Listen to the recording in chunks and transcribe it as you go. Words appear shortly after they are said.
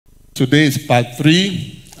Today is part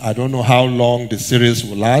 3. I don't know how long the series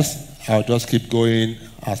will last. I'll just keep going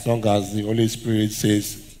as long as the Holy Spirit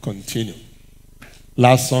says continue.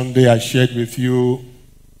 Last Sunday, I shared with you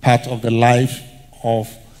part of the life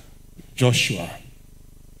of Joshua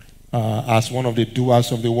as one of the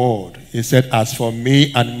doers of the word. He said, "As for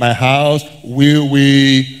me and my house, will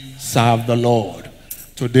we serve the Lord."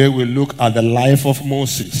 Today we look at the life of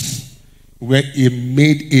Moses, where he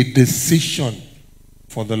made a decision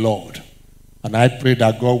for the Lord. And I pray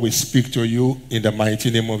that God will speak to you in the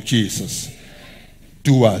mighty name of Jesus.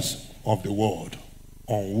 Doers of the word,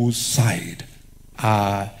 on whose side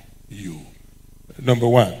are you? Number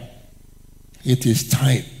 1, it is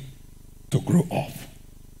time to grow up.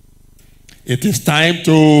 It is time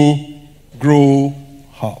to grow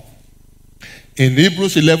up. In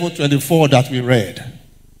Hebrews 11:24 that we read,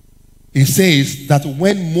 it says that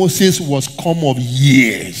when Moses was come of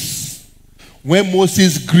years, when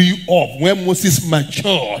Moses grew up, when Moses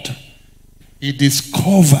matured, he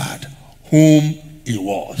discovered whom he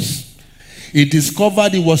was. He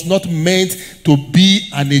discovered he was not meant to be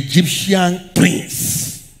an Egyptian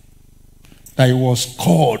prince, that he was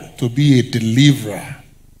called to be a deliverer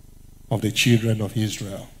of the children of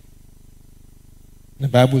Israel. The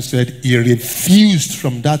Bible said he refused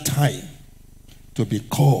from that time to be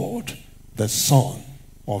called the son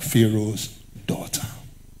of Pharaoh's daughter.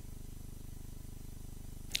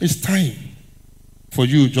 It's time for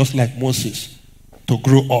you, just like Moses, to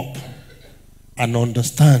grow up and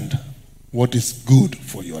understand what is good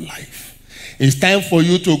for your life. It's time for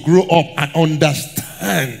you to grow up and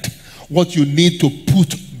understand what you need to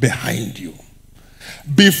put behind you.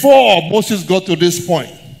 Before Moses got to this point,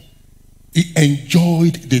 he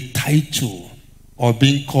enjoyed the title of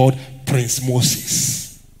being called Prince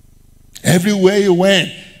Moses. Everywhere he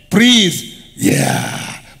went, Prince,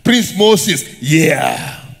 yeah. Prince Moses,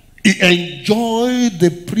 yeah. He enjoyed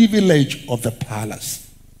the privilege of the palace.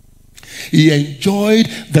 He enjoyed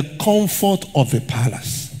the comfort of the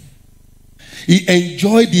palace. He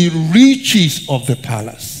enjoyed the riches of the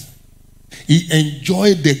palace. He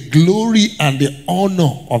enjoyed the glory and the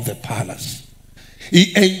honor of the palace.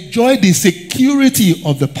 He enjoyed the security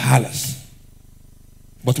of the palace.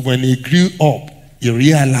 But when he grew up, he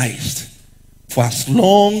realized for as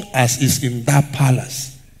long as he's in that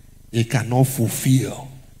palace, he cannot fulfill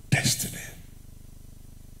destiny.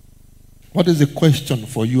 What is the question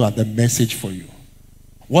for you and the message for you?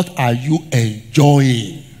 What are you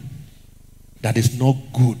enjoying that is not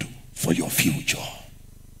good for your future?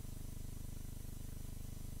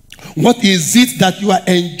 What is it that you are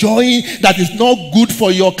enjoying that is not good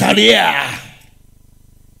for your career?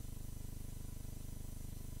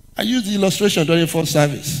 I used the illustration during first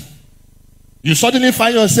service. You suddenly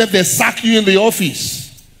find yourself, they sack you in the office.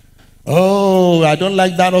 Oh, I don't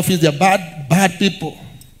like that office. They're bad people.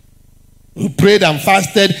 You prayed and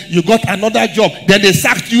fasted. You got another job. Then they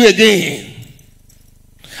sacked you again.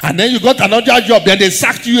 And then you got another job. Then they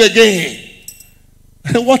sacked you again.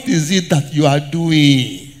 What is it that you are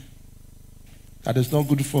doing that is not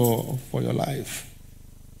good for your life?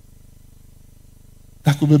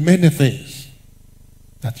 There could be many things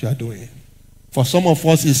that you are doing. For some of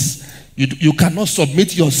us, is you cannot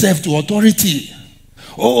submit yourself to authority.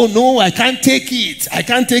 Oh, no, I can't take it. I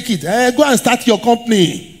can't take it. Go and start your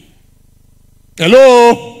company.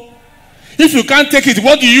 Hello? If you can't take it,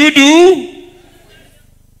 what do you do?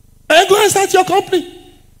 Go and start your company.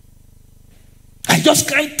 I just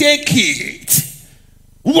can't take it.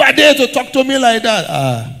 Who are there to talk to me like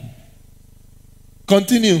that?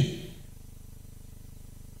 Continue.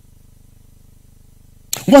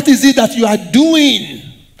 What is it that you are doing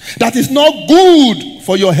that is not good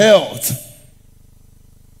for your health?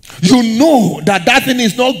 You know that thing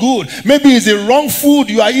is not good. Maybe it's the wrong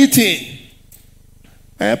food you are eating.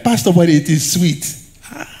 Pastor, but it is sweet.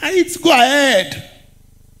 Go ahead.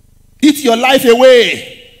 Eat your life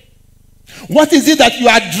away. What is it that you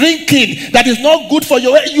are drinking that is not good for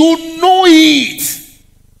your health? You know it.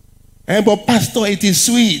 But Pastor, it is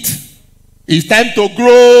sweet. It's time to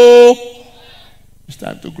grow. It's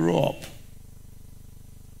time to grow up.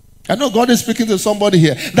 I know God is speaking to somebody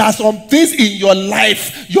here. There are some things in your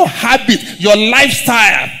life, your habit, your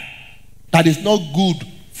lifestyle that is not good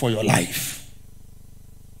for your life.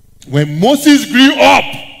 When Moses grew up,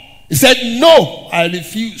 he said, "No, I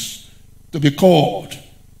refuse to be called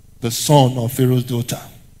the son of Pharaoh's daughter.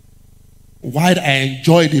 While I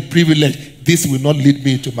enjoy the privilege, this will not lead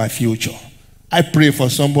me to my future." I pray for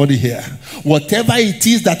somebody here. Whatever it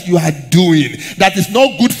is that you are doing that is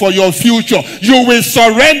not good for your future, you will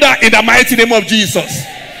surrender in the mighty name of Jesus.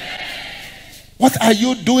 What are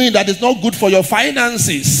you doing that is not good for your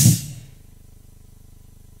finances?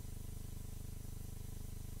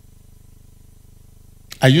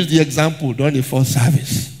 I used the example during the first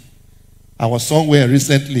service. I was somewhere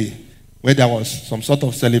recently where there was some sort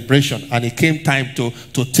of celebration, and it came time to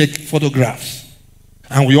take photographs.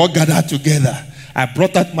 And we all gathered together. I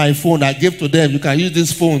brought out my phone. I gave to them, you can use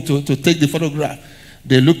this phone to take the photograph.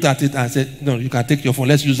 They looked at it and said, no, you can take your phone.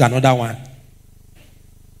 Let's use another one.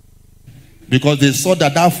 Because they saw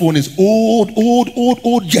that phone is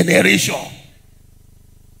old generation.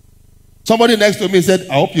 Somebody next to me said,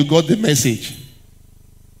 I hope you got the message.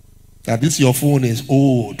 That this your phone is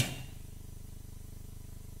old.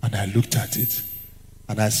 And I looked at it.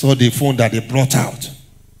 And I saw the phone that they brought out.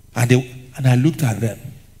 And I looked at them.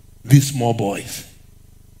 These small boys.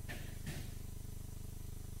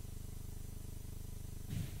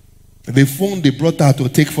 The phone they brought out to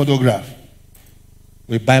take photograph.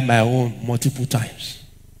 We buy my own multiple times.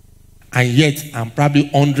 And yet, I'm probably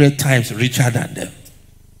 100 times richer than them.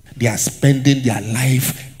 They are spending their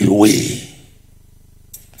life away.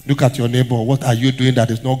 Look at your neighbor. What are you doing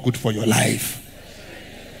that is not good for your life?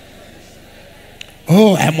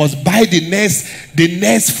 Oh, I must buy the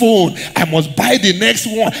next phone. I must buy the next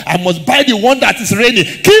one. I must buy the one that is ready.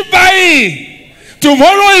 Keep buying.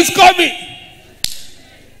 Tomorrow is coming.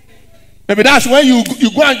 Maybe that's when you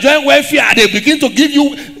go and join welfare. They begin to give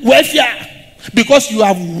you welfare because you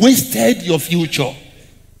have wasted your future.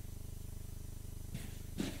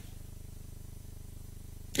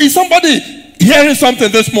 Is somebody hearing something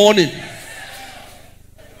this morning?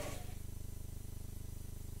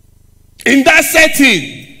 In that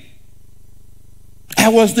setting, I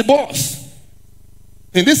was the boss.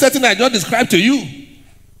 In this setting I just described to you,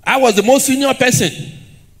 I was the most senior person.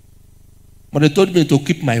 But they told me to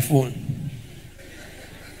keep my phone.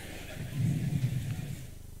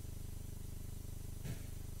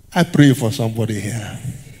 I pray for somebody here.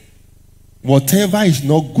 Whatever is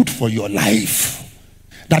not good for your life,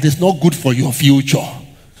 that is not good for your future.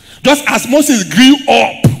 Just as Moses grew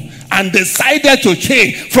up and decided to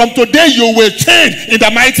change, from today you will change in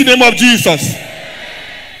the mighty name of Jesus.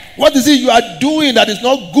 What is it you are doing that is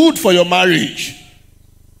not good for your marriage?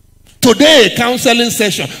 Today, counseling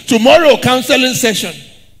session. Tomorrow, counseling session.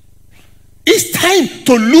 It's time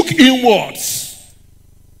to look inwards.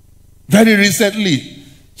 Very recently,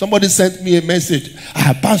 somebody sent me a message.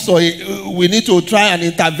 Pastor, we need to try and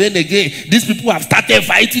intervene again. These people have started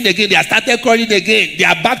fighting again. They have started quarreling again. They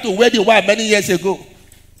are back to where they were many years ago.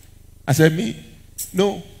 I said, me?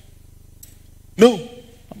 No. No,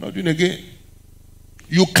 I'm not doing it again.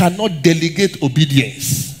 You cannot delegate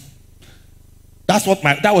obedience. That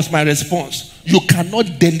was my response. You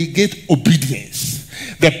cannot delegate obedience.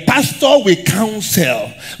 The pastor will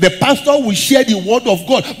counsel. The pastor will share the word of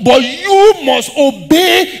God. But you must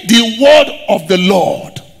obey the word of the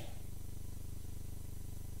Lord.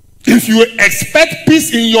 If you expect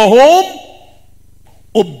peace in your home,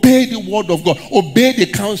 obey the word of God. Obey the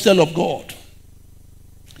counsel of God.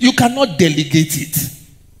 You cannot delegate it.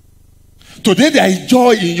 Today there is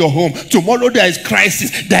joy in your home. Tomorrow there is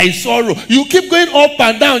crisis. There is sorrow. You keep going up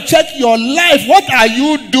and down. Check your life. What are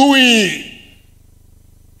you doing?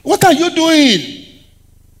 What are you doing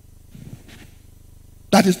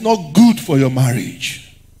that is not good for your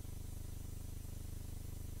marriage?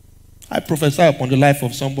 I prophesy upon the life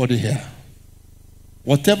of somebody here.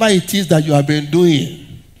 Whatever it is that you have been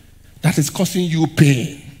doing that is causing you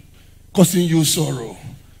pain, causing you sorrow,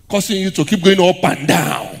 causing you to keep going up and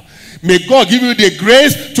down, may God give you the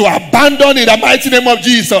grace to abandon in the mighty name of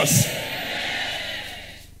Jesus.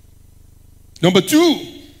 Number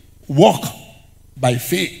 2, walk by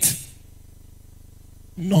faith,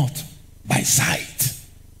 not by sight.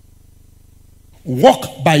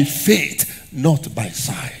 Walk by faith, not by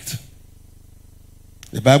sight.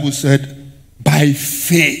 The Bible said, by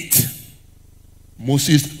faith,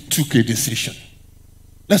 Moses took a decision.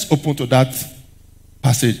 Let's open to that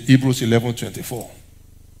passage, Hebrews 11:24.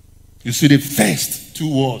 You see the first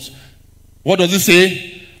 2 words. What does it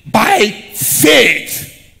say? By faith.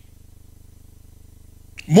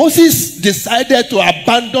 Moses decided to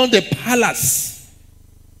abandon the palace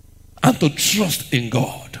and to trust in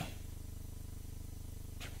God.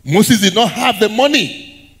 Moses did not have the money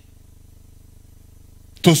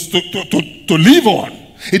to live on.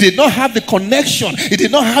 He did not have the connection. He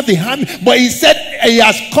did not have the hand. But he said he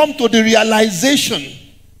has come to the realization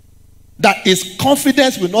that his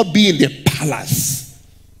confidence will not be in the palace.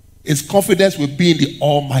 His confidence will be in the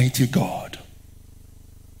Almighty God.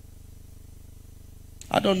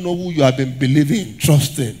 I don't know who you have been believing,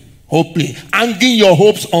 trusting, hoping, hanging your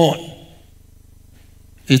hopes on.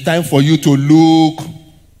 It's time for you to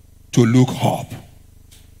look up.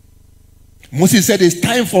 Moses said it's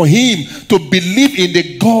time for him to believe in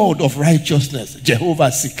the God of righteousness, Jehovah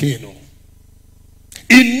Sikeno.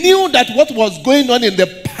 He knew that what was going on in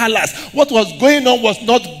the palace, what was going on was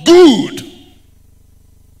not good.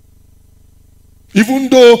 Even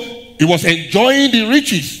though he was enjoying the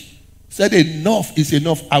riches, he said enough is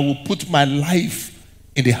enough. I will put my life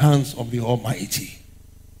in the hands of the Almighty.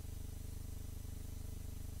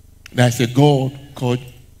 There's a God called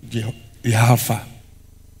Jehovah,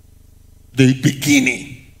 the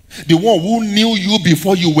beginning, the one who knew you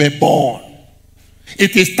before you were born.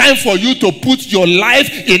 It is time for you to put your life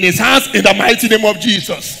in his hands in the mighty name of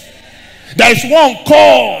Jesus. There is one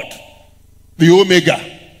called the Omega.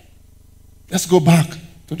 Let's go back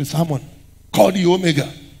to the sermon. Called the Omega.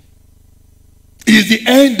 It is the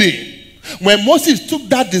ending. When Moses took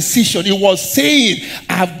that decision, he was saying,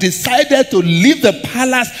 I have decided to leave the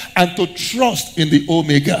palace and to trust in the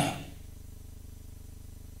Omega.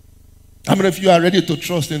 How many of you are ready to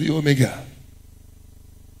trust in the Omega?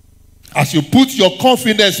 As you put your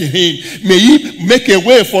confidence in him, may he make a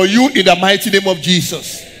way for you in the mighty name of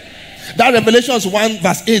Jesus. That Revelation 1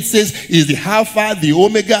 verse 8 says, is the Alpha, the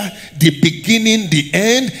Omega, the beginning, the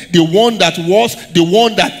end, the one that was, the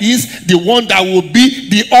one that is, the one that will be,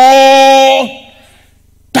 the all.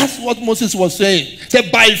 That's what Moses was saying. He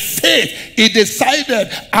said, by faith, he decided,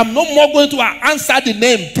 I'm no more going to answer the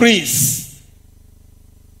name Prince.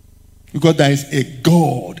 Because there is a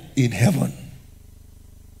God in heaven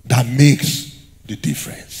that makes the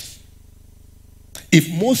difference. If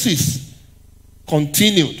Moses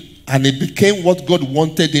continued and he became what God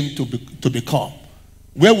wanted him to become,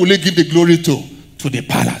 where will he give the glory to? To the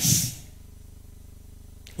palace.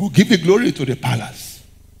 He will give the glory to the palace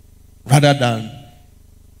rather than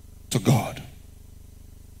to God.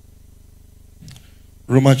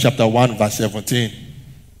 Romans chapter 1 verse 17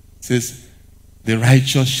 says, the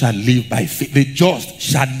righteous shall live by faith. The just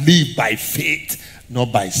shall live by faith,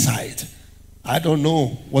 not by sight. I don't know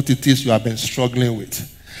what it is you have been struggling with.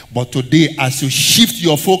 But today, as you shift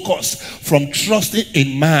your focus from trusting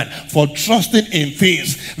in man, for trusting in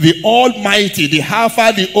things, the Almighty, the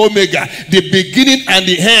Alpha, the Omega, the beginning and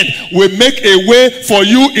the end will make a way for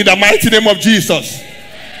you in the mighty name of Jesus.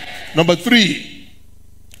 Number 3,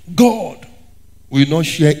 God will not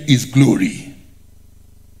share his glory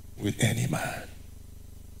with any man.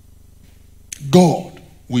 God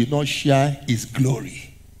will not share his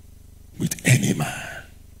glory with any man.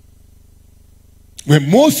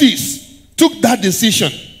 When Moses took that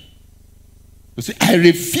decision to say, I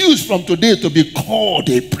refuse from today to be called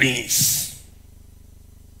a prince,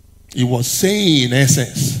 he was saying in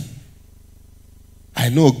essence, I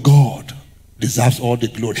know God deserves all the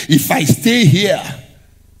glory. If I stay here,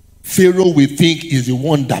 Pharaoh will think he's the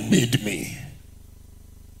one that made me.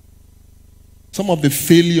 Some of the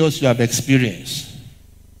failures you have experienced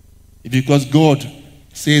is because God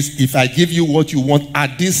says, if I give you what you want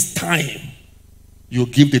at this time, you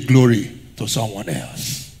give the glory to someone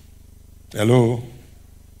else. Hello?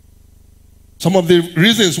 Some of the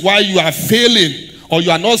reasons why you are failing or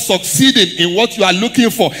you are not succeeding in what you are looking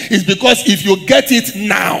for is because if you get it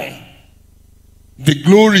now, the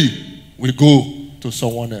glory will go to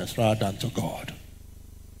someone else rather than to God.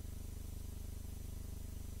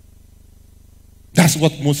 That's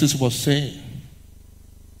what Moses was saying.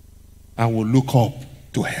 I will look up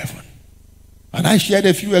to heaven. And I shared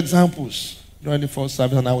a few examples during the first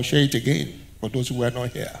service, and I will share it again for those who were not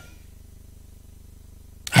here.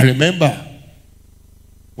 I remember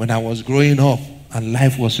when I was growing up and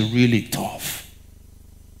life was really tough.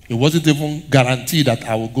 It wasn't even guaranteed that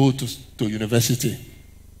I would go to university.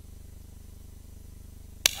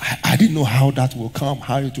 I didn't know how that will come,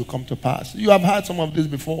 how it will come to pass. You have heard some of this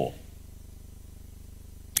before.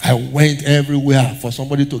 I went everywhere for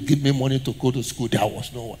somebody to give me money to go to school. There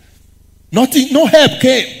was no one. Nothing, no help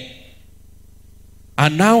came.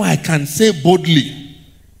 And now I can say boldly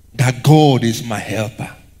that God is my helper.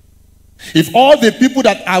 If all the people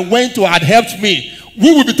that I went to had helped me,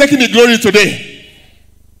 we would be taking the glory today.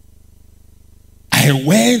 I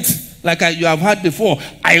went, like you have heard before,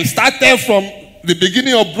 I started from the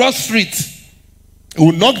beginning of Broad Street.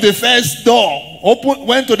 We knocked the first door,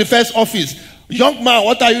 went to the first office. Young man,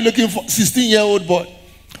 what are you looking for? 16-year-old boy.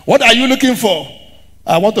 What are you looking for?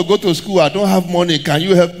 I want to go to school. I don't have money. Can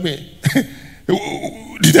you help me?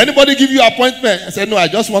 Did anybody give you an appointment? I said, no, I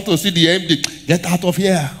just want to see the MD. Get out of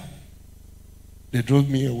here. They drove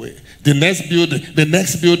me away. The next building, the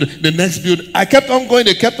next building, the next building. I kept on going.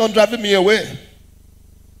 They kept on driving me away.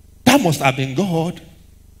 That must have been God.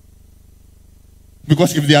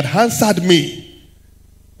 Because if they had answered me,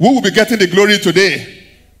 who will be getting the glory today?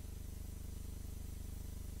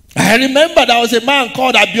 I remember there was a man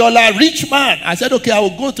called Abiola, rich man. I said, okay, I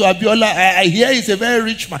will go to Abiola. I hear he's a very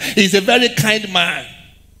rich man. He's a very kind man.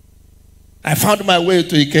 I found my way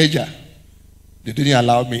to Ikeja. They didn't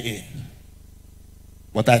allow me in.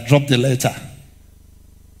 But I dropped the letter.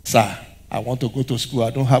 Sir, I want to go to school. I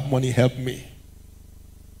don't have money. Help me.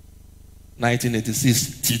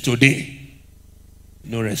 1986, till today,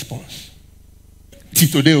 no response. Till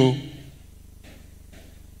today,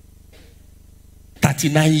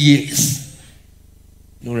 39 years,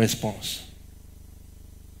 no response.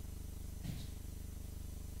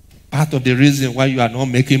 Part of the reason why you are not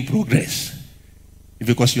making progress is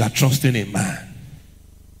because you are trusting a man.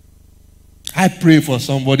 I pray for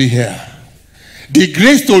somebody here. The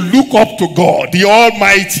grace to look up to God, the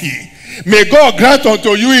Almighty. May God grant unto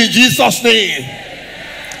you in Jesus' name.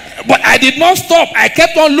 But I did not stop. I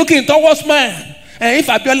kept on looking towards man. And if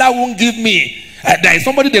Abiola won't give me, there is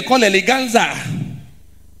somebody they call Eleganza.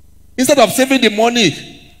 Instead of saving the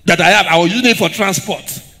money that I have, I was using it for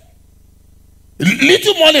transport.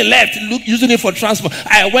 Little money left, using it for transport.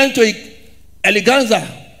 I went to Eleganza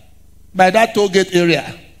by that toll gate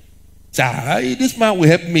area. So, this man will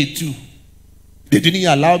help me too. They didn't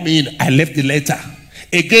allow me in. I left the letter.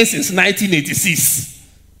 Again since 1986.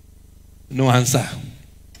 No answer.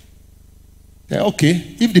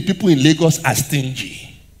 Okay, if the people in Lagos are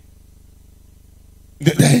stingy,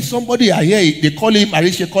 there is somebody I hear, they call him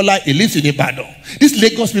Arishekola, he lives in Ibadan. These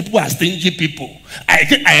Lagos people are stingy people.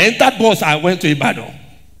 I entered bus, I went to Ibadan.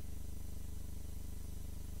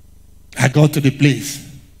 I got to the place.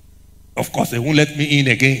 Of course, they won't let me in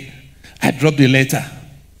again. I dropped the letter.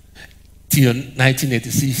 Till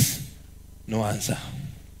 1986, no answer.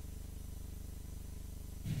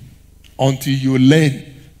 Until you learn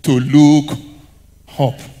to look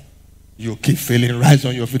up, you keep failing. Rise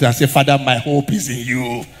on your feet and say, Father, my hope is in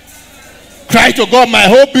you. Cry to God, my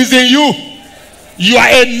hope is in you. You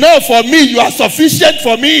are enough for me. You are sufficient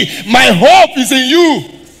for me. My hope is in you.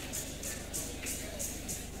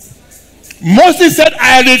 Moses said,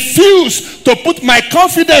 I refuse to put my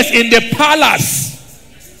confidence in the palace.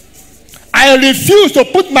 I refuse to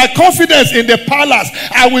put my confidence in the palace.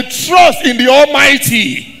 I will trust in the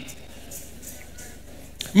Almighty.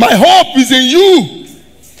 My hope is in you.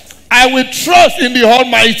 I will trust in the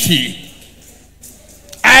Almighty.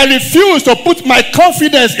 I refuse to put my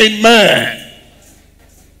confidence in man.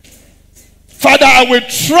 Father, I will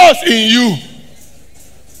trust in you.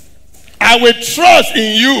 I will trust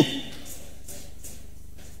in you.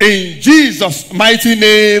 In Jesus' mighty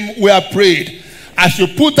name we are prayed. As you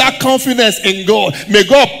put that confidence in God, may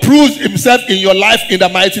God prove himself in your life in the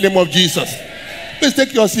mighty name of Jesus. Please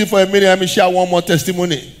take your seat for a minute. Let me share one more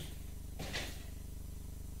testimony,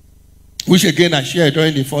 which again I shared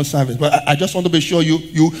during the first service. But I just want to be sure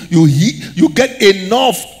you get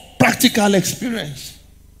enough practical experience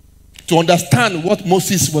to understand what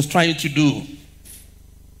Moses was trying to do.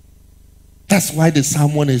 That's why the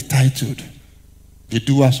sermon is titled, The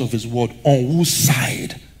Doers of His Word. On whose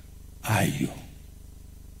side are you?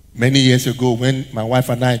 Many years ago, when my wife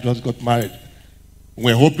and I just got married,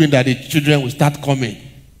 we were hoping that the children would start coming.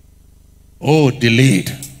 Oh,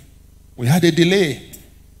 delayed. We had a delay.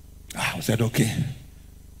 I said, okay,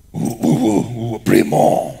 we will pray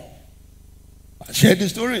more. I shared the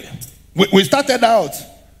story. We started out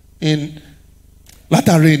in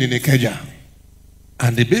latter rain in Ikeja.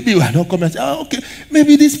 And the baby were not coming and said, okay,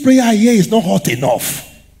 maybe this prayer here is not hot enough.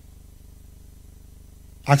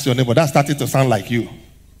 Ask your neighbor, that started to sound like you.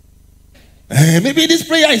 Maybe this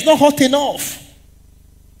prayer is not hot enough.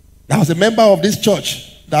 There was a member of this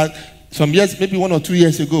church that some years, maybe 1 or 2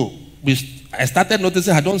 years ago, I started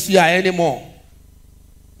noticing I don't see her anymore.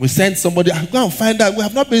 We sent somebody, I go and find out. We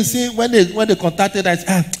have not been seeing when they contacted us.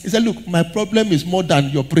 He said, look, my problem is more than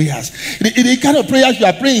your prayers. The kind of prayers you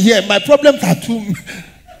are praying here, my problems are too.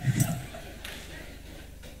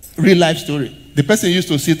 Real life story. The person used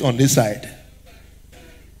to sit on this side.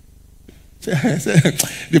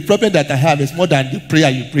 The problem that I have is more than the prayer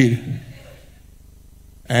you prayed.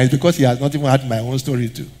 And it's because he has not even had my own story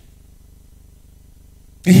too.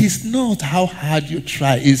 It's not how hard you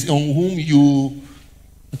try, it's on whom you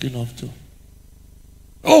looking up to.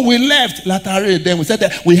 Oh, we left Latare. Then we said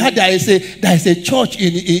that we had there is a church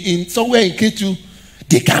in somewhere in K2.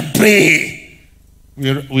 They can pray.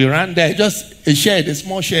 We ran there, just a shed, a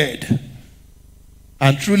small shed.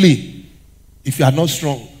 And truly, if you are not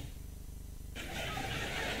strong,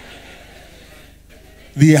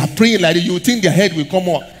 they are praying like you think their head will come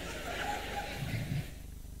up.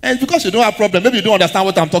 And because you don't have problem, maybe you don't understand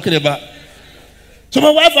what I'm talking about. So my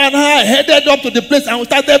wife and I headed up to the place and we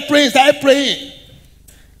started praying.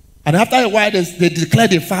 And after a while, they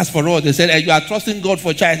declared a fast for us. They said, hey, you are trusting God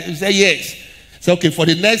for child. We said, yes. So, okay, for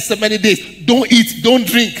the next so many days, don't eat, don't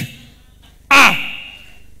drink.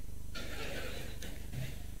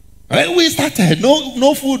 We started,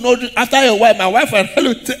 no food, no drink. After a while, my wife and I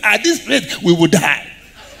said, at this rate, we will die.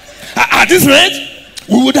 At this rate,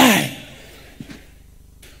 we will die.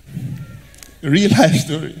 Real life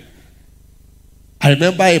story. I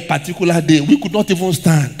remember a particular day, we could not even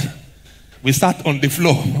stand. We sat on the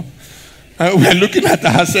floor. And we were looking at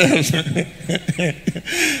ourselves.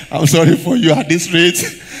 I'm sorry for you, at this rate,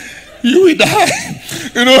 you will die.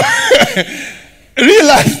 Real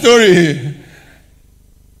life story.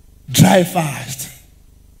 Dry fast.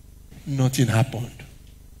 Nothing happened.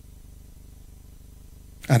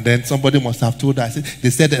 And then somebody must have told us. They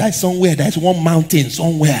said that there's one mountain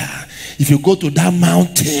somewhere. If you go to that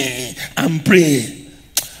mountain and pray.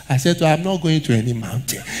 I said to her, I'm not going to any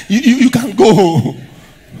mountain. You can go.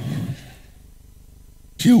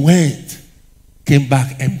 She went, came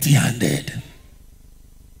back empty-handed.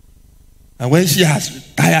 And when she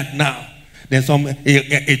has tired now, then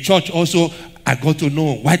a church also, I got to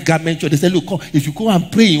know, white garment church, they said, look, if you go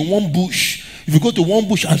and pray in one bush, if you go to one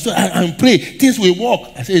bush and pray, things will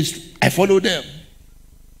work. I said, I follow them.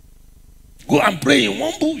 Go and pray in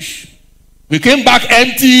one bush. We came back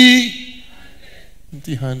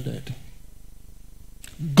empty-handed.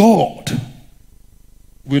 God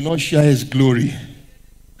will not share his glory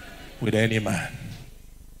with any man.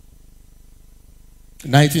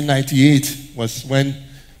 1998 was when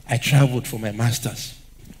I traveled for my master's.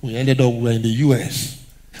 We were in the US.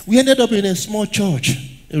 We ended up in a small church,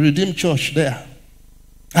 a redeemed church there.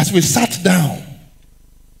 As we sat down,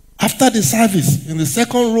 after the service, in the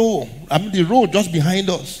second row, the row just behind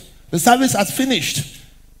us, the service had finished.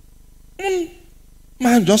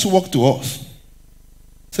 Man just walked to us.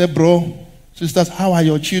 Said, bro, sisters, how are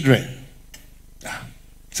your children?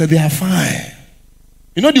 Said, they are fine.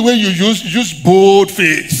 You know the way you use bold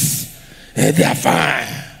face? They are fine.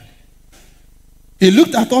 He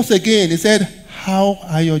looked at us again. He said, how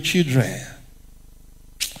are your children?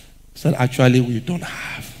 Said, actually, we don't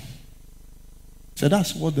have. Said,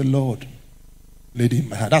 that's what the Lord laid in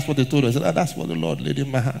my heart. That's what they told us. Said, that's what the Lord laid in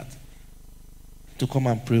my heart. To come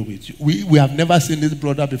and pray with you. We have never seen this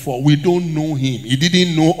brother before. We don't know him. He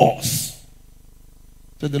didn't know us.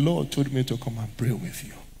 So the Lord told me to come and pray with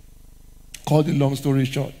you. Cut the long story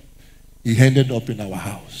short, he ended up in our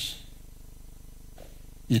house.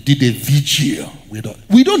 He did a vigil with us.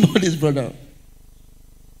 We don't know this brother.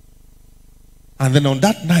 And then on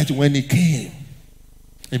that night when he came,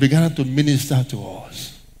 he began to minister to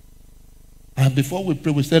us. And before we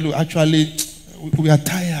pray, we said, look, actually, we are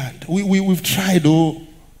tired. We've tried,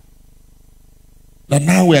 but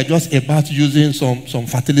now we are just about using some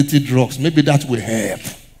fertility drugs. Maybe that will help.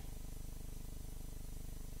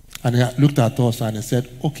 And he looked at us and he said,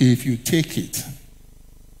 okay, if you take it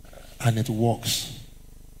and it works,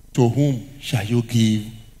 to whom shall you give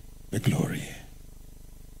the glory?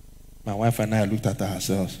 My wife and I looked at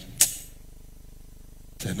ourselves.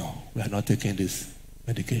 Said, no, we are not taking this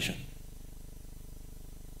medication.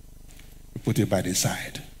 We put it by the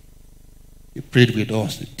side. He prayed with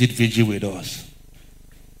us, did vigil with us.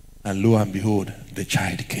 And lo and behold, the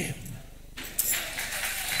child came.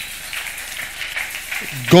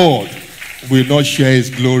 God will not share his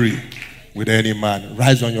glory with any man.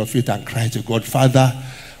 Rise on your feet and cry to God, Father,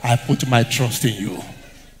 I put my trust in you.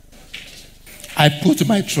 I put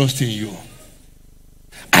my trust in you.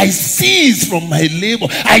 I cease from my labor.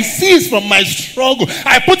 I cease from my struggle.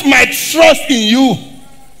 I put my trust in you.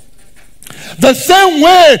 The same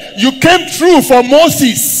way you came through for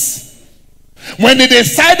Moses when he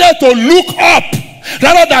decided to look up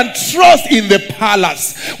rather than trust in the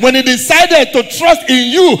palace. When he decided to trust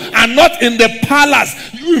in you and not in the palace,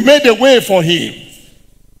 you made a way for him.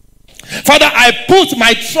 Father, I put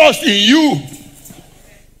my trust in you.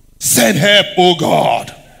 Send help, oh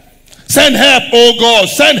God. Send help, oh God.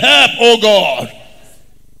 Send help, oh God.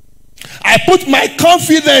 I put my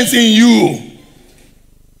confidence in you.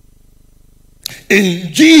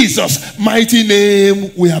 In Jesus' mighty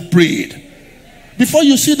name we have prayed. Before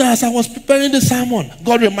you see that, as I was preparing the sermon,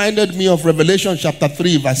 God reminded me of Revelation chapter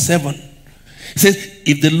 3 verse 7. It says,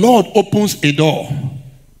 if the Lord opens a door,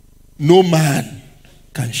 no man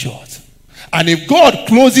can shut. And if God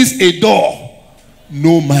closes a door,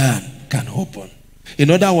 no man can open.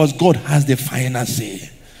 In other words, God has the final say.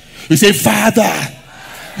 You say, Father,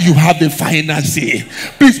 you have the final say.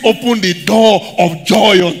 Please open the door of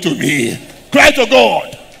joy unto me. Cry to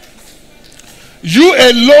God. You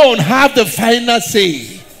alone have the final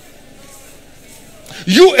say.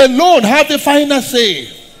 You alone have the final say.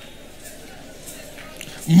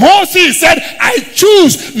 Moses said, I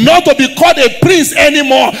choose not to be called a prince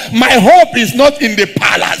anymore. My hope is not in the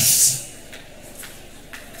palace.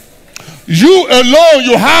 You alone,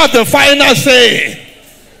 you have the final say.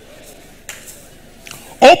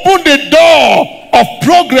 Open the door of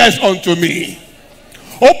progress unto me.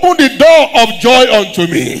 Open the door of joy unto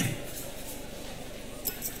me.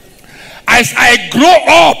 As I grow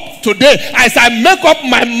up today, as I make up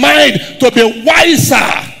my mind to be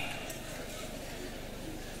wiser,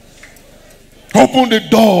 open the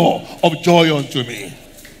door of joy unto me.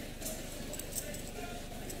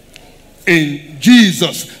 In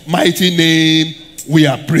Jesus' mighty name, we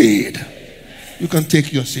are prayed. You can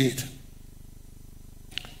take your seat.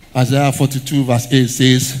 Isaiah 42 verse 8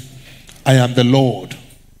 says, I am the Lord,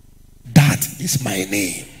 that is my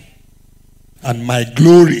name, and my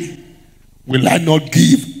glory will I not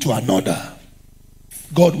give to another.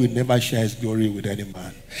 God will never share his glory with any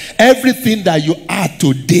man. Everything that you are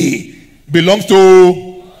today belongs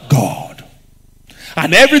to God.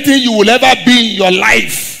 And everything you will ever be in your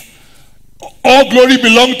life, all glory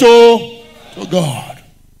belongs to God.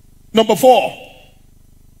 Number 4.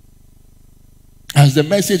 As the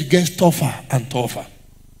message gets tougher and tougher,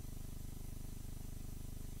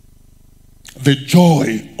 the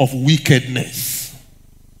joy of wickedness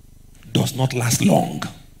does not last long.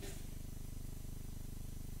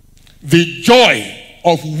 The joy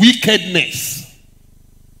of wickedness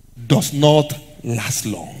does not last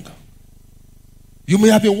long. You may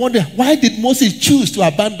have been wondering, why did Moses choose to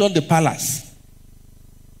abandon the palace?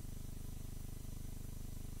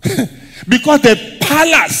 Because the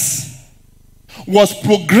palace was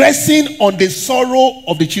progressing on the sorrow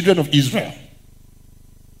of the children of Israel.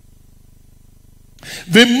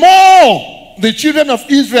 The more the children of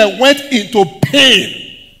Israel went into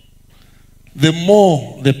pain, the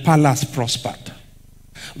more the palace prospered.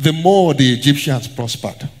 The more the Egyptians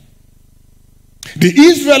prospered. The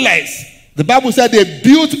Israelites, the Bible said, they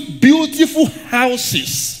built beautiful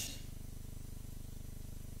houses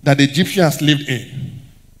that the Egyptians lived in,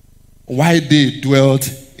 while they dwelt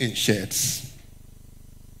in sheds.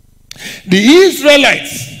 The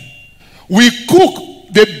Israelites will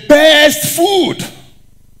cook the best food,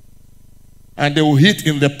 and they will eat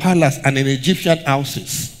in the palace and in Egyptian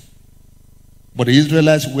houses. But the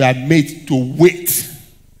Israelites were made to wait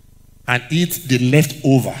and eat the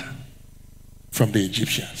leftover from the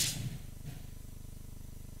Egyptians.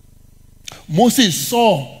 Moses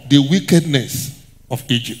saw the wickedness of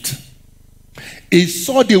Egypt. He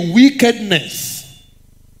saw the wickedness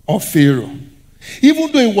of Pharaoh.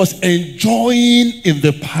 Even though he was enjoying in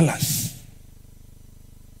the palace,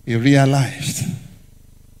 he realized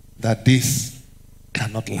that this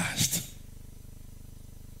cannot last.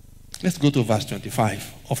 Let's go to verse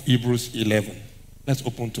 25 of Hebrews 11. Let's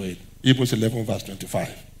open to it. Hebrews 11 verse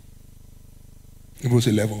 25. Hebrews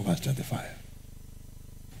 11 verse 25.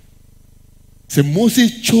 So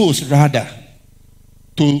Moses chose rather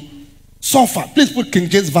to suffer. Please put King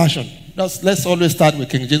James Version. Let's always start with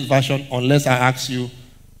King James Version unless I ask you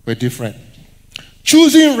for different.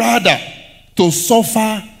 Choosing rather to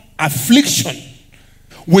suffer affliction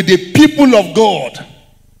with the people of God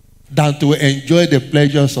than to enjoy the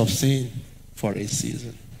pleasures of sin for a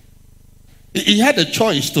season. He had a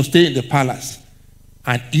choice to stay in the palace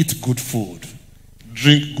and eat good food,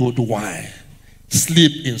 drink good wine,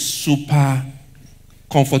 sleep in super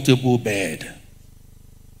comfortable bed.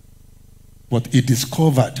 But he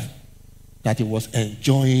discovered that he was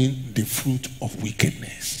enjoying the fruit of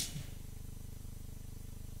wickedness.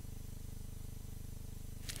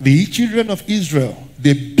 The children of Israel,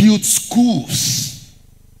 they built schools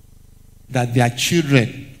that their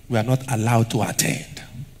children were not allowed to attend.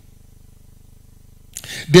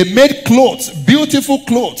 They made clothes, beautiful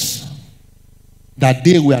clothes, that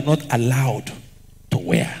they were not allowed to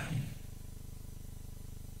wear.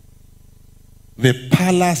 The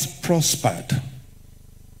palace prospered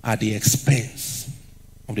at the expense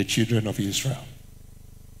of the children of Israel.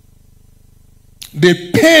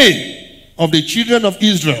 The pain of the children of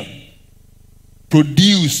Israel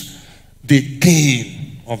produced the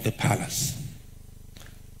gain of the palace.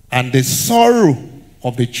 And the sorrow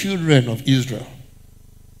of the children of Israel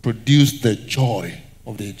produced the joy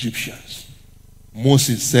of the Egyptians.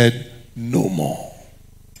 Moses said, no more.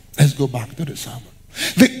 Let's go back to the sermon.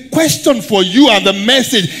 The question for you and the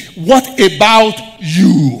message, what about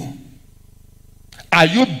you? Are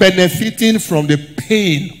you benefiting from the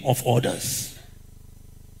pain of others?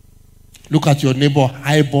 Look at your neighbor,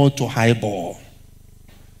 eyeball to eyeball.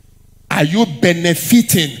 Are you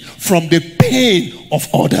benefiting from the pain of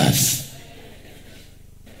others?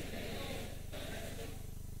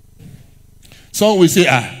 Some will say,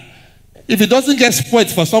 if it doesn't get spoiled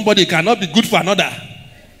for somebody, it cannot be good for another.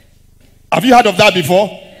 Have you heard of that before?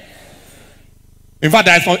 In fact,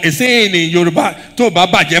 there's a saying in Yoruba, to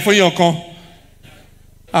baba je fun yan kan.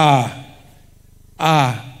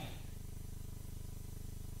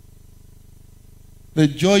 The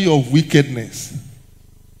joy of wickedness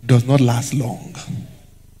does not last long.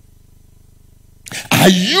 Are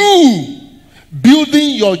you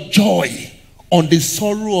building your joy on the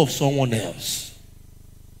sorrow of someone else?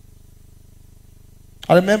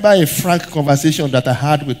 I remember a frank conversation that I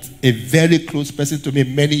had with a very close person to me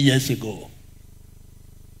many years ago.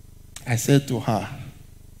 I said to her,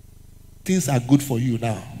 things are good for you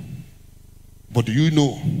now, but do you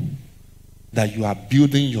know that you are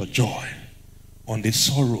building your joy on the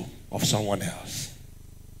sorrow of someone else?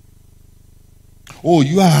 Oh,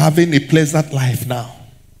 you are having a pleasant life now,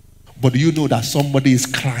 but do you know that somebody is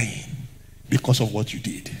crying because of what you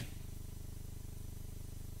did?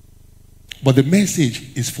 But the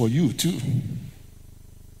message is for you too.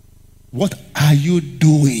 What are you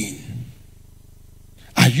doing?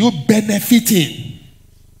 Are you benefiting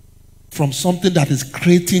from something that is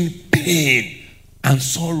creating pain and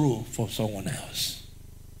sorrow for someone else?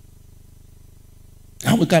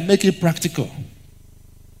 And we can make it practical.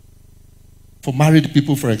 For married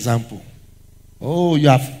people, for example. Oh, you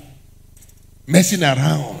are messing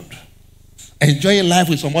around, enjoying life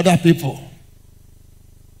with some other people.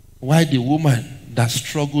 Why the woman that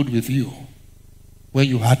struggled with you when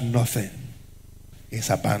you had nothing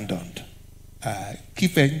is abandoned?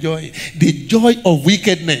 Keep enjoying. The joy of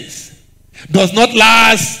wickedness does not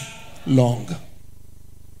last long.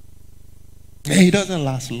 It doesn't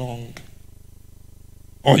last long.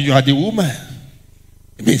 Or you are the woman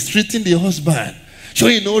mistreating the husband,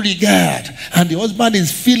 showing no regard, and the husband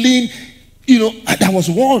is feeling, there was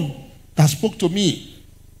one that spoke to me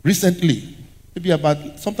recently. Maybe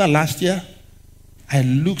about sometime last year, I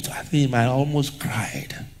looked at him, I almost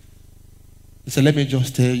cried. He said, let me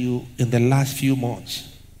just tell you, in the last few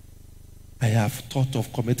months, I have thought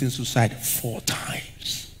of committing suicide 4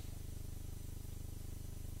 times.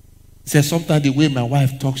 He said, sometimes the way my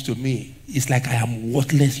wife talks to me, it's like I am a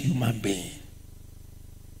worthless human being.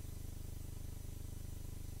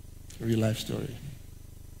 Real life story.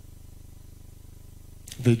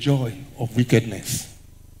 The joy of wickedness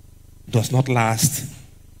does not last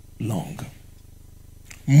long.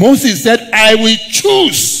 Moses said, I will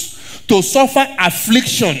choose to suffer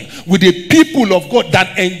affliction with the people of God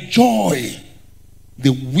that enjoy the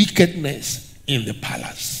wickedness in the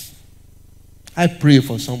palace. I pray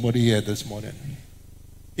for somebody here this morning.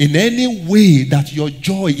 In any way that your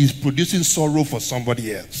joy is producing sorrow for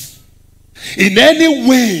somebody else, in any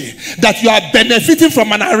way that you are benefiting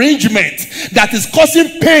from an arrangement that is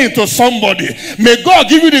causing pain to somebody, may God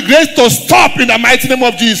give you the grace to stop in the mighty name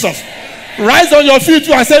of Jesus. Rise on your feet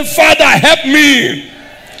and say, Father, help me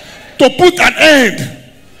to put an end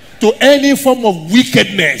to any form of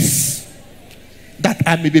wickedness that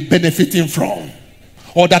I may be benefiting from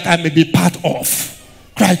or that I may be part of.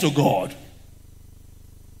 Cry to God.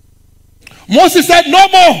 Moses said, no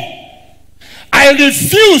more. I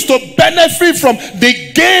refuse to benefit from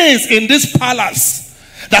the gains in this palace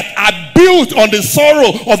that are built on the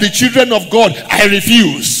sorrow of the children of God. I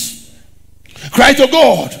refuse. Cry to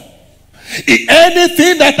God. In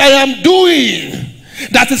anything that I am doing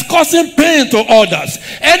that is causing pain to others,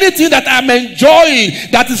 anything that I'm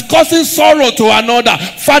enjoying that is causing sorrow to another,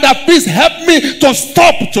 Father, please help me to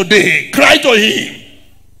stop today. Cry to Him.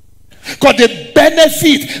 Because the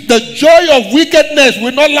benefit, the joy of wickedness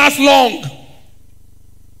will not last long.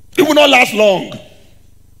 It will not last long.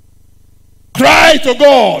 Cry to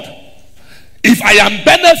God. If I'm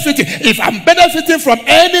benefiting from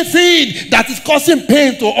anything that is causing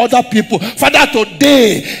pain to other people, Father,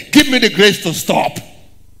 today, give me the grace to stop.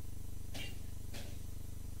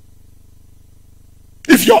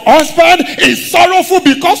 If your husband is sorrowful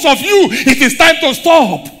because of you, it is time to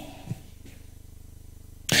stop.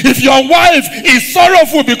 If your wife is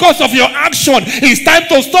sorrowful because of your action, it's time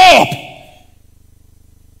to stop.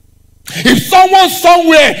 If someone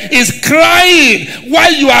somewhere is crying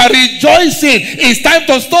while you are rejoicing, it's time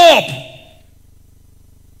to stop.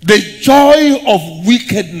 The joy of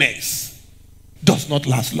wickedness does not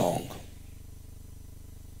last long.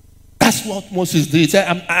 That's what Moses did. He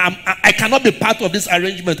said, I cannot be part of this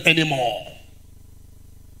arrangement anymore.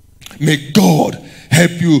 May God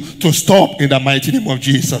help you to stop in the mighty name of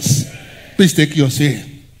Jesus. Please take your seat.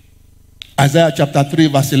 Isaiah chapter 3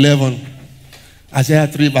 verse 11. Isaiah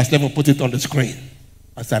 3 verse 11, put it on the screen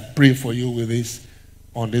as I pray for you with this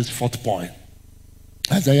on this 4th point.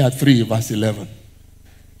 Isaiah 3 verse 11.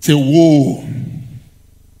 Say, woe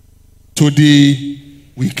to the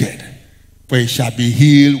wicked, for he shall be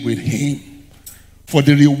healed with him. For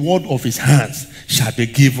the reward of his hands shall be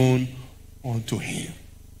given unto him.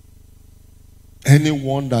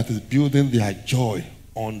 Anyone that is building their joy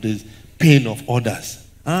on the pain of others,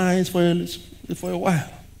 it's for a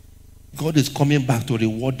while. God is coming back to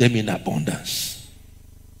reward them in abundance.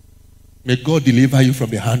 May God deliver you from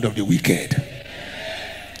the hand of the wicked.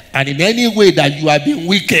 And in any way that you have been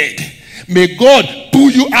wicked, may God pull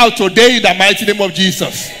you out today in the mighty name of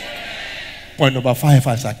Jesus. Point number 5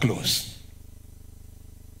 as I close.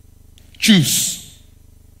 Choose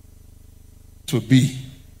to be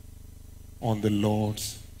on the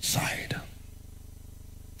Lord's side.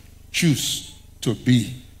 Choose to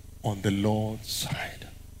be on the Lord's side.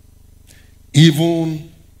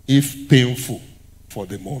 Even if painful for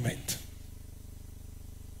the moment.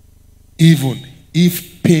 Even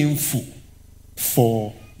if painful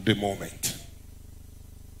for the moment.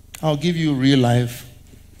 I'll give you real life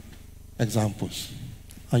examples.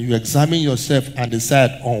 And you examine yourself and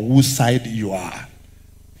decide on whose side you are.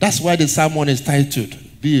 That's why the sermon is titled,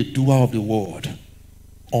 Be a Doer of the Word.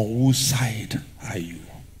 On whose side are you?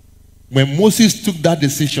 When Moses took that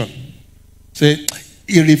decision, say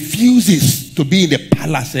he refuses to be in the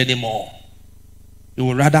palace anymore. He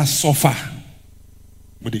would rather suffer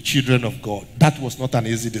with the children of God. That was not an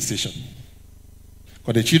easy decision.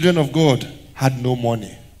 Because the children of God had no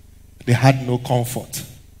money. They had no comfort.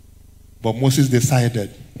 But Moses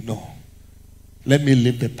decided, no, let me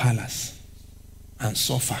leave the palace and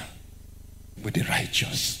suffer with the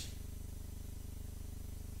righteous.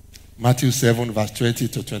 Matthew 7 verse 20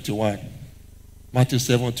 to 21. Matthew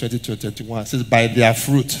 7, 20 to 21 says, by their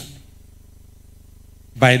fruit.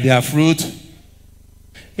 By their fruit.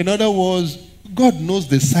 In other words, God knows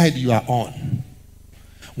the side you are on.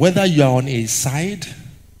 Whether you are on a side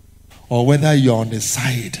or whether you are on the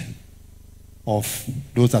side of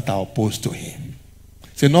those that are opposed to him.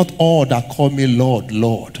 Say, not all that call me Lord,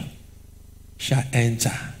 Lord, shall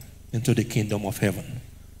enter into the kingdom of heaven,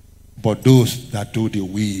 but those that do the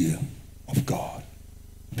will of God.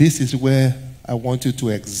 This is where I want you to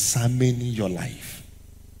examine your life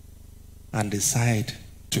and decide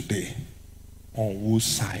today on whose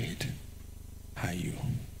side are you.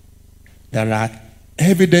 There are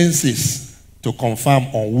evidences to confirm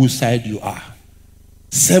on whose side you are.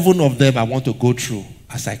 7 of them I want to go through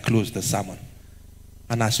as I close the sermon.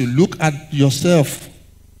 And as you look at yourself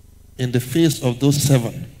in the face of those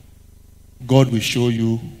 7, God will show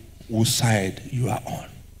you whose side you are on.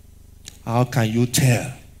 How can you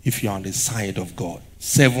tell if you're on the side of God?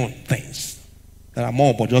 7 things. There are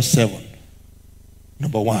more, but just 7.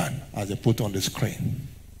 Number 1, as I put on the screen,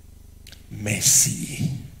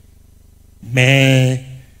 mercy.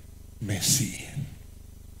 Mercy.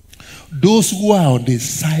 Those who are on the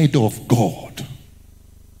side of God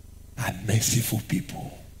are merciful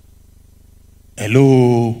people.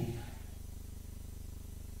 Hello.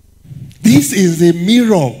 This is a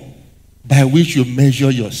mirror by which you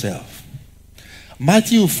measure yourself.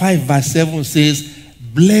 Matthew 5 verse 7 says,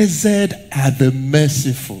 blessed are the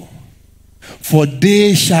merciful, for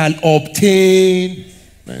they shall obtain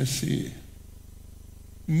mercy.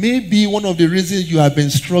 Maybe one of the reasons you have been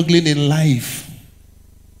struggling in life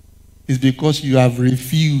is because you have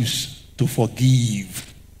refused to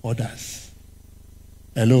forgive others.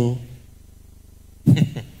 Hello?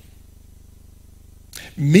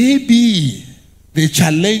 Maybe the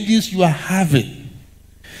challenges you are having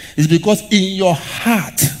is because in your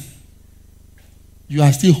heart you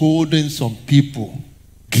are still holding some people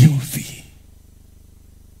guilty.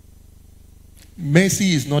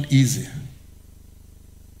 Mercy is not easy.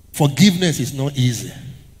 Forgiveness is not easy.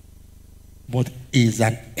 But is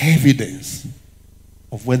an evidence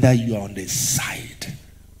of whether you are on the side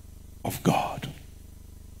of God.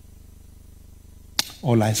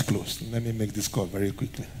 All eyes closed. Let me make this call very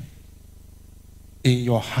quickly. In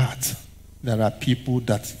your heart, there are people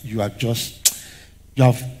that you have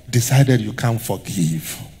decided you can't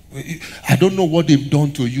forgive. I don't know what they've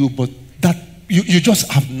done to you, but that you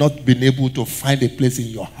just have not been able to find a place in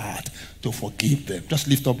your heart to forgive them. Just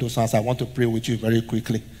lift up those hands. I want to pray with you very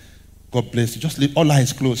quickly. God bless you. Just lift, all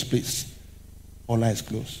eyes closed, please. All eyes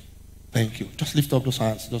closed. Thank you. Just lift up those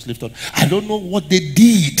hands. Just lift up. I don't know what they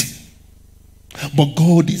did, but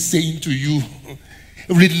God is saying to you,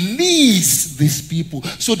 release these people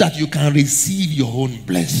so that you can receive your own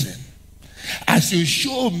blessing. As you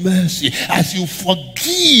show mercy, as you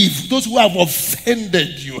forgive those who have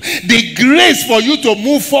offended you, the grace for you to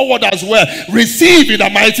move forward as well, receive in the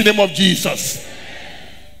mighty name of Jesus.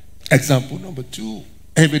 Example number 2.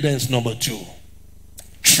 Evidence number 2.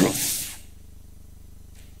 truth.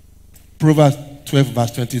 Proverbs 12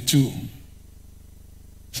 verse 22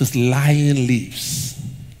 says, lying lips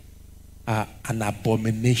are an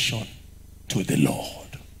abomination to the Lord.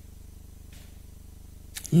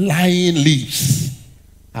 Lying lips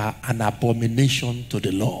are an abomination to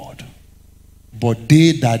the Lord. But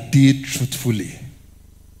they that deal truthfully,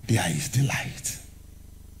 they are his delight.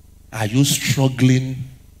 Are you struggling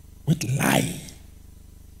with lying?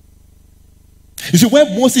 You see,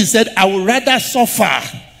 when Moses said, I would rather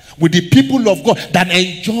suffer with the people of God than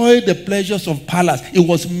enjoy the pleasures of palace, it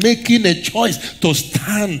was making a choice to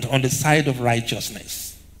stand on the side of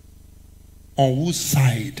righteousness. On whose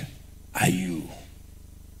side are you?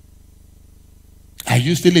 Are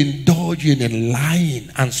you still indulging in lying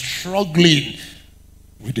and struggling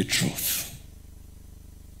with the truth?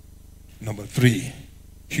 Number 3,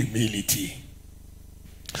 humility.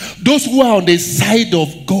 Those who are on the side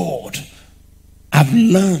of God have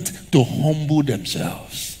learned to humble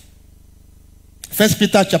themselves. 1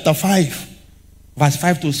 Peter chapter 5, verse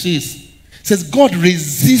 5 to 6 says, God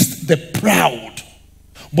resists the proud,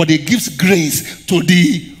 but he gives grace to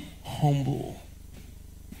the humble.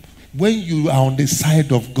 When you are on the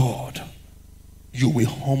side of God, you will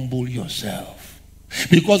humble yourself.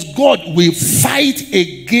 Because God will fight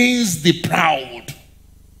against the proud.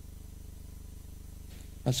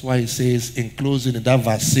 That's why he says in closing in that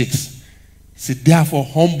verse 6, say, therefore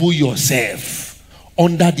humble yourself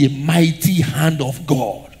under the mighty hand of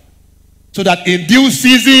God, so that in due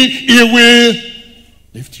season he will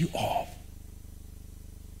lift you up.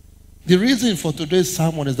 The reason for today's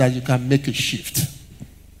sermon is that you can make a shift.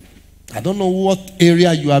 I don't know what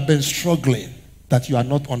area you have been struggling, that you are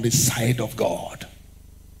not on the side of God.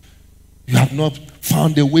 You have not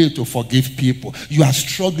found a way to forgive people. You are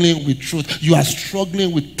struggling with truth. You are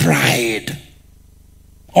struggling with pride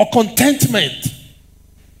or contentment.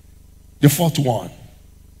 The 4th one.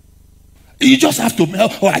 You just have to,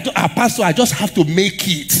 Pastor, I just have to make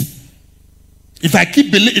it. If I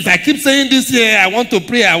keep saying this here, I want to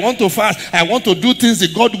pray, I want to fast, I want to do things the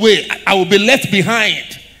God way, I will be left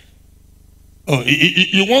behind. Oh,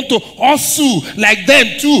 you want to hustle like them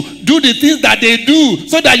too. Do the things that they do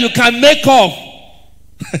so that you can make up.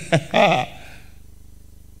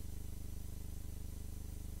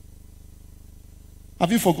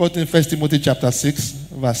 Have you forgotten 1 Timothy chapter 6,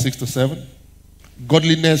 verse 6 to 7?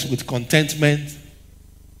 Godliness with contentment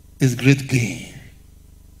is great gain.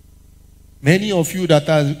 Many of you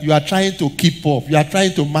you are trying to keep up, you are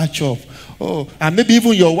trying to match up. Oh, and maybe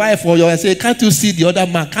even your wife or your say, can't you see the other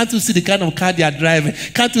man? Can't you see the kind of car they are driving?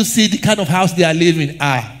 Can't you see the kind of house they are living?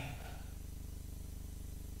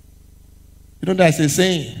 You know that's a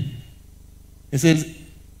saying. It says,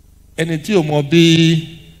 anything you must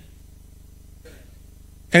be,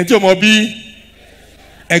 egbe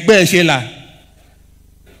shela,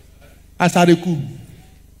 asariku.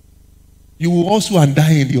 You will also and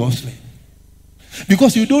die in the hustling.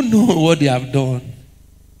 Because you don't know what they have done.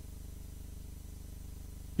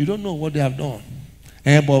 You don't know what they have done.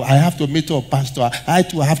 But I have to meet up, Pastor. I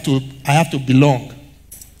have to belong.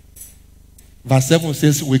 Verse 7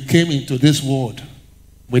 says, we came into this world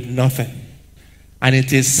with nothing. And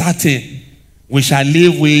it is certain we shall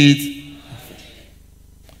live with.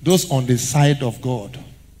 Those on the side of God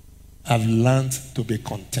have learned to be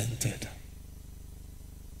contented.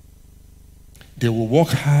 They will work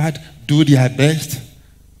hard, do their best,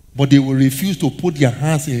 but they will refuse to put their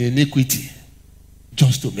hands in iniquity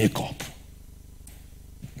just to make up.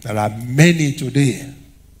 There are many today.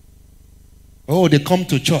 Oh, they come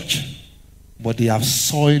to church, but they have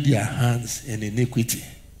soiled their hands in iniquity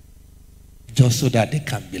just so that they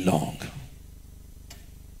can belong.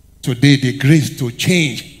 Today, the grace to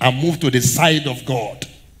change and move to the side of God,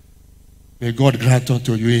 may God grant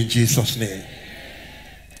unto you in Jesus' name.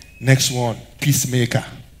 Next one, peacemaker.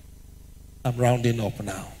 I'm rounding up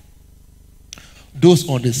now. Those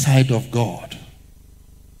on the side of God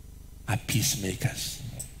are peacemakers.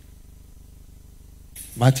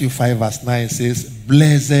 Matthew 5 verse 9 says,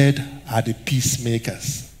 blessed are the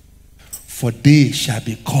peacemakers, for they shall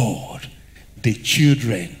be called the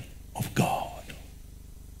children of God.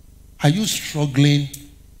 Are you struggling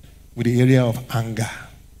with the area of anger?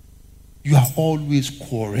 You are always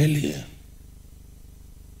quarreling.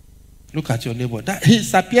 Look at your neighbor.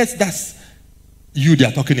 It appears that's you they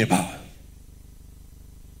are talking about.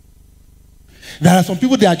 There are some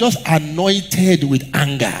people, they are just anointed with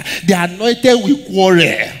anger. They are anointed with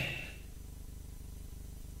quarrel.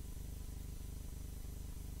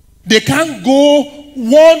 They can't go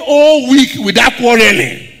one whole week without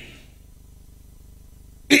quarreling.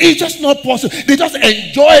 It's just not possible. They just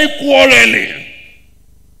enjoy quarreling.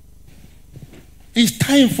 It's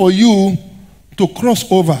time for you to cross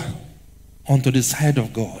over onto the side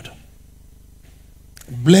of God.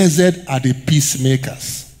 Blessed are the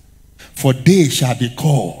peacemakers, for they shall be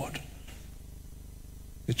called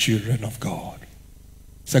the children of God.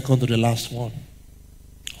 Second to the last one,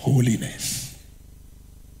 holiness.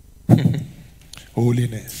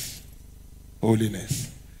 Holiness.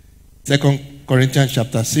 Holiness. 2 Corinthians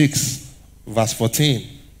chapter 6, verse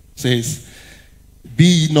 14 says, be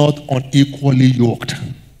ye not unequally yoked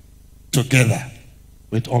together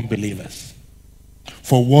with unbelievers.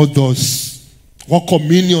 For what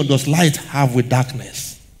communion does light have with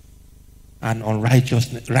darkness? And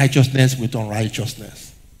righteousness with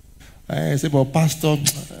unrighteousness. I say, but pastor,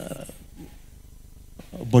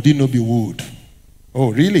 body no be wood.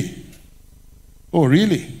 Oh, really? Oh,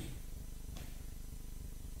 really?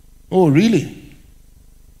 Oh, really?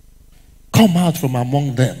 Come out from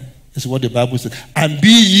among them, is what the Bible says, and be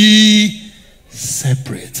ye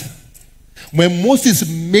separate. When Moses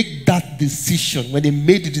made that decision, when he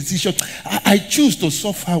made the decision, I choose to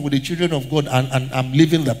suffer with the children of God and I'm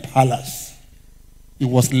leaving the palace. He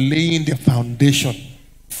was laying the foundation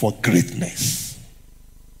for greatness.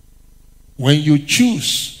 When you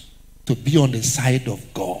choose to be on the side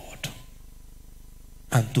of God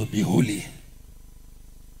and to be holy,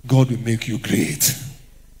 God will make you great.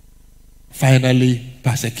 Finally,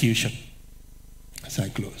 persecution. As I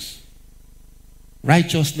close.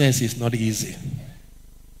 Righteousness is not easy.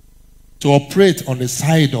 To operate on the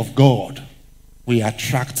side of God, we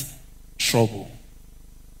attract trouble.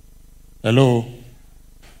 Hello?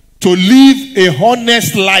 To live a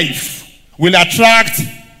honest life will attract.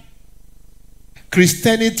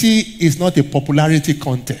 Christianity is not a popularity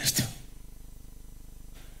contest.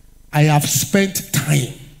 I have spent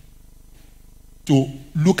time to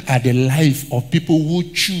look at the life of people who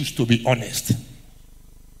choose to be honest.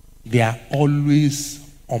 They are always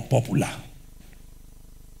unpopular.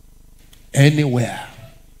 Anywhere,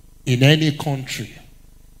 in any country,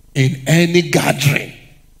 in any gathering,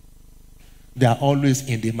 they are always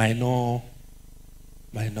in the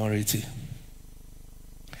minority.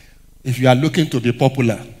 If you are looking to be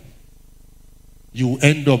popular, you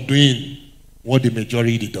end up doing what the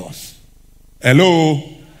majority does. Hello?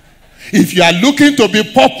 If you are looking to be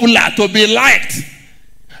popular, to be liked,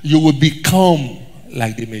 you will become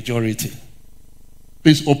like the majority.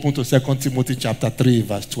 Please open to 2 Timothy chapter 3,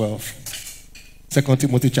 verse 12. 2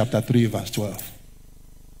 Timothy chapter 3, verse 12.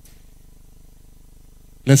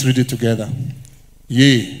 Let's read it together.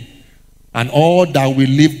 Yea, and all that will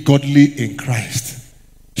live godly in Christ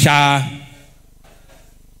shall,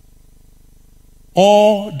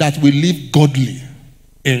 all that will live godly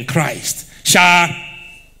in Christ shall.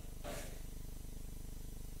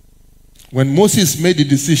 When Moses made the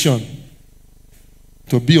decision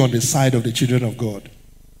to be on the side of the children of God,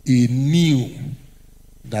 he knew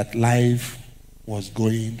that life was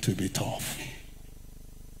going to be tough.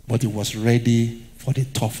 But he was ready for the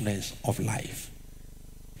toughness of life.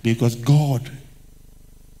 Because God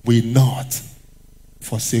will not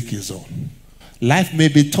forsake his own. Life may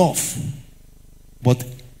be tough, but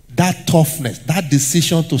that toughness, that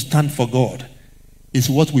decision to stand for God is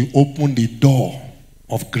what will open the door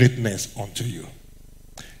of greatness unto you.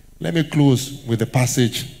 Let me close with the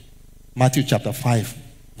passage, Matthew chapter 5,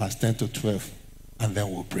 verse 10 to 12, and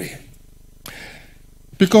then we'll pray.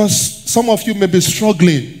 Because some of you may be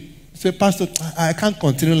struggling. Say, Pastor, I can't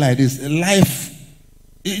continue like this. Life,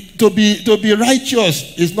 to be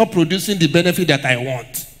righteous is not producing the benefit that I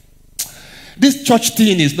want. This church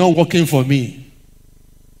thing is not working for me.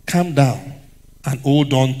 Calm down and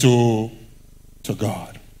hold on to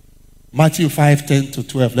God. Matthew 5, 10 to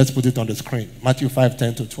 12. Let's put it on the screen. Matthew 5,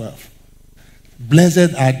 10 to 12.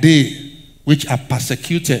 Blessed are they which are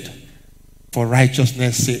persecuted for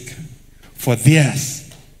righteousness' sake, for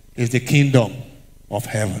theirs is the kingdom of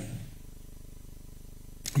heaven.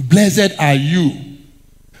 Blessed are you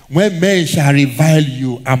when men shall revile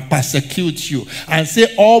you and persecute you and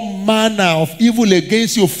say all manner of evil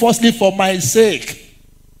against you, falsely for my sake.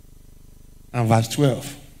 And verse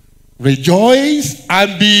 12. Rejoice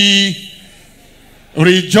and be.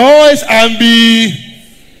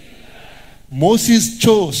 Moses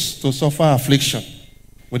chose to suffer affliction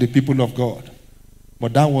with the people of God.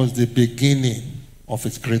 But that was the beginning of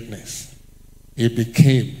his greatness. He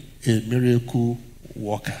became a miracle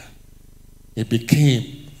worker. He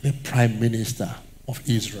became the prime minister of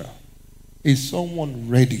Israel. Is someone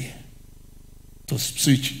ready to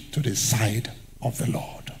switch to the side of the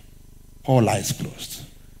Lord? All eyes closed.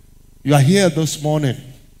 You are here this morning.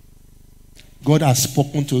 God has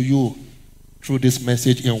spoken to you through this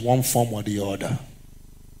message in one form or the other.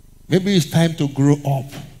 Maybe it's time to grow up.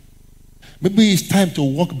 Maybe it's time to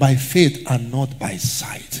walk by faith and not by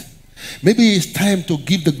sight. Maybe it's time to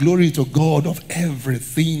give the glory to God of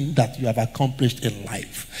everything that you have accomplished in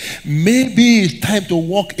life. Maybe it's time to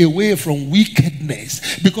walk away from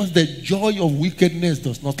wickedness, because the joy of wickedness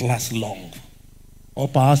does not last long. Or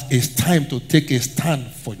perhaps it's time to take a stand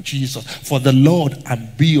for Jesus, for the Lord,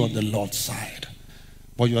 and be on the Lord's side.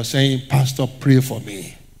 But you're saying, Pastor, pray for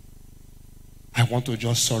me. I want to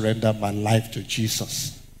just surrender my life to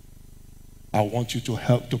Jesus. I want you to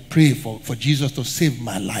help to pray for Jesus to save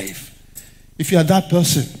my life. If you are that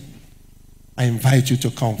person, I invite you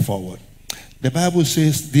to come forward. The Bible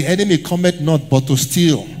says, the enemy cometh not but to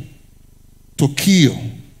steal, to kill,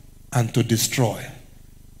 and to destroy.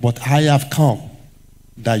 But I have come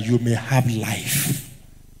that you may have life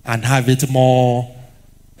and have it more.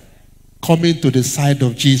 Coming to the side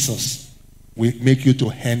of Jesus will make you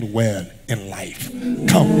to end well in life.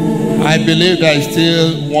 Come. I believe there is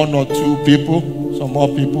still one or two people, some more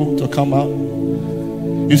people to come out.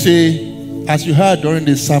 You see, as you heard during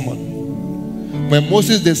this sermon, when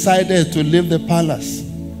Moses decided to leave the palace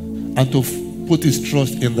and to put his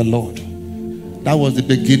trust in the Lord, that was the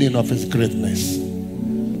beginning of his greatness.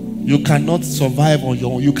 You cannot survive on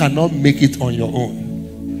your own. You cannot make it on your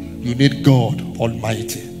own. You need God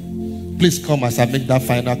Almighty. Please come as I make that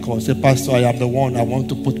final call. Say, Pastor, I am the one. I want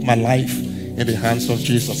to put my life in the hands of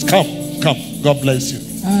Jesus. Come. God bless you.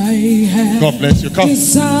 God bless you. Come.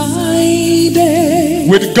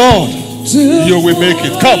 With God, you will make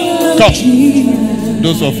it. Come.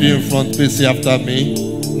 Those of you in front, please say after me,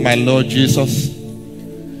 my Lord Jesus,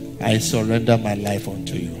 I surrender my life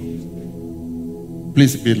unto you.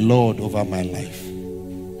 Please be Lord over my life.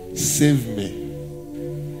 Save me.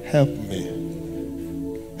 Help me.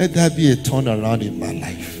 Let there be a turnaround in my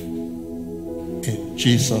life. In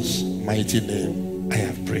Jesus' mighty name, I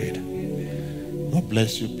have prayed. God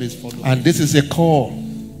bless you. Please follow. And this is a call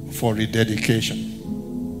for rededication.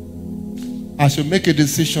 As you make a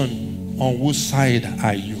decision, on whose side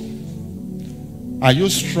are you? Are you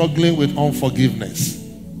struggling with unforgiveness?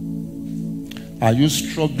 Are you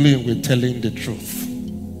struggling with telling the truth?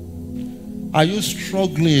 Are you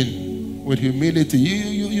struggling with humility?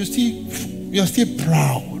 You're still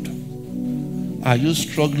proud. Are you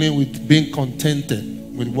struggling with being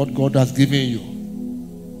contented with what God has given you?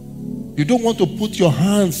 You don't want to put your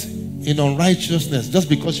hands in unrighteousness just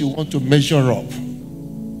because you want to measure up.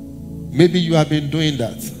 Maybe you have been doing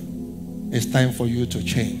that. It's time for you to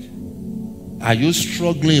change. Are you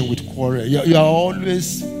struggling with quarrel? You are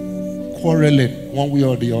always quarreling one way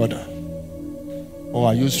or the other. Or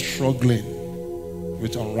are you struggling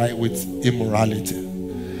with immorality?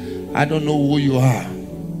 I don't know who you are,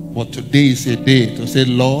 but today is a day to say,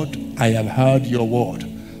 Lord, I have heard your word.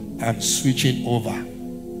 I'm switching over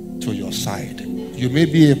to your side. You may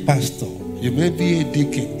be a pastor, you may be a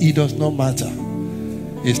deacon, it does not matter.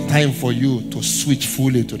 It's time for you to switch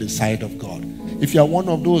fully to the side of God. If you are one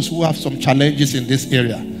of those who have some challenges in this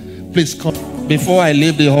area, please come. Before I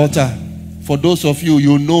leave the altar, for those of you,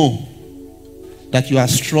 you know that you are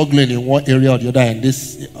struggling in one area or the other on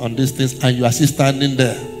these things, and you are still standing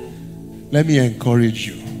there. Let me encourage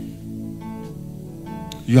you.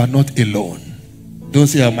 You are not alone. Don't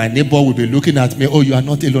say, oh, my neighbor will be looking at me. Oh, you are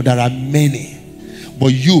not alone. There are many.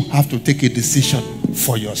 But you have to take a decision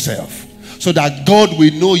for yourself, so that God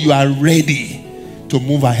will know you are ready to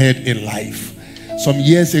move ahead in life. Some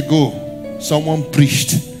years ago, someone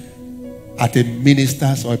preached at a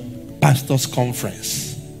minister's or pastor's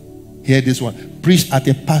conference. Hear this one. Preached at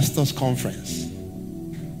a pastor's conference.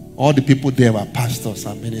 All the people there were pastors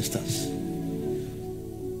and ministers.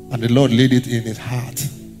 And the Lord laid it in his heart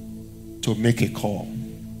to make a call.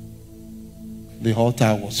 The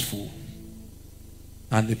altar was full.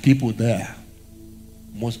 And the people there,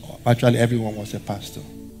 actually everyone was a pastor.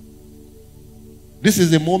 This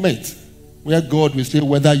is the moment where God will say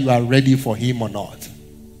whether you are ready for him or not.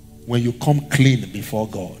 When you come clean before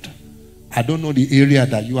God. I don't know the area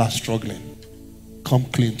that you are struggling. Come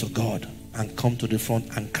clean to God and come to the front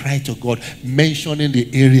and cry to God, mentioning the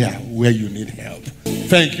area where you need help.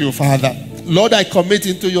 Thank you, Father. Lord, I commit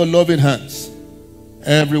into your loving hands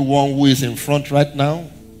everyone who is in front right now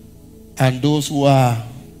and those who are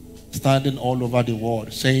standing all over the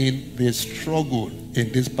world saying they struggle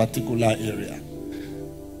in this particular area.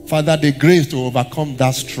 Father, the grace to overcome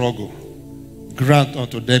that struggle, grant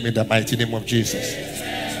unto them in the mighty name of Jesus.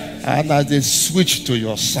 And as they switch to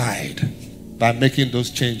your side by making those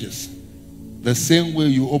changes, the same way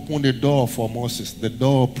you open the door for Moses, the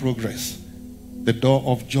door of progress, the door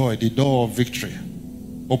of joy, the door of victory,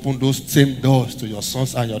 open those same doors to your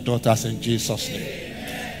sons and your daughters in Jesus'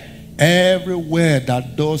 name. Everywhere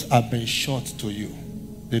that doors have been shut to you,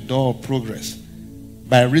 the door of progress,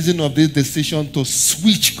 by reason of this decision to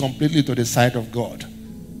switch completely to the side of God,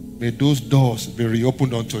 may those doors be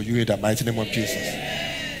reopened unto you in the mighty name of Jesus.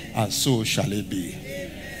 And so shall it be.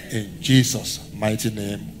 In Jesus' mighty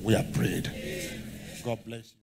name we have prayed. God bless you.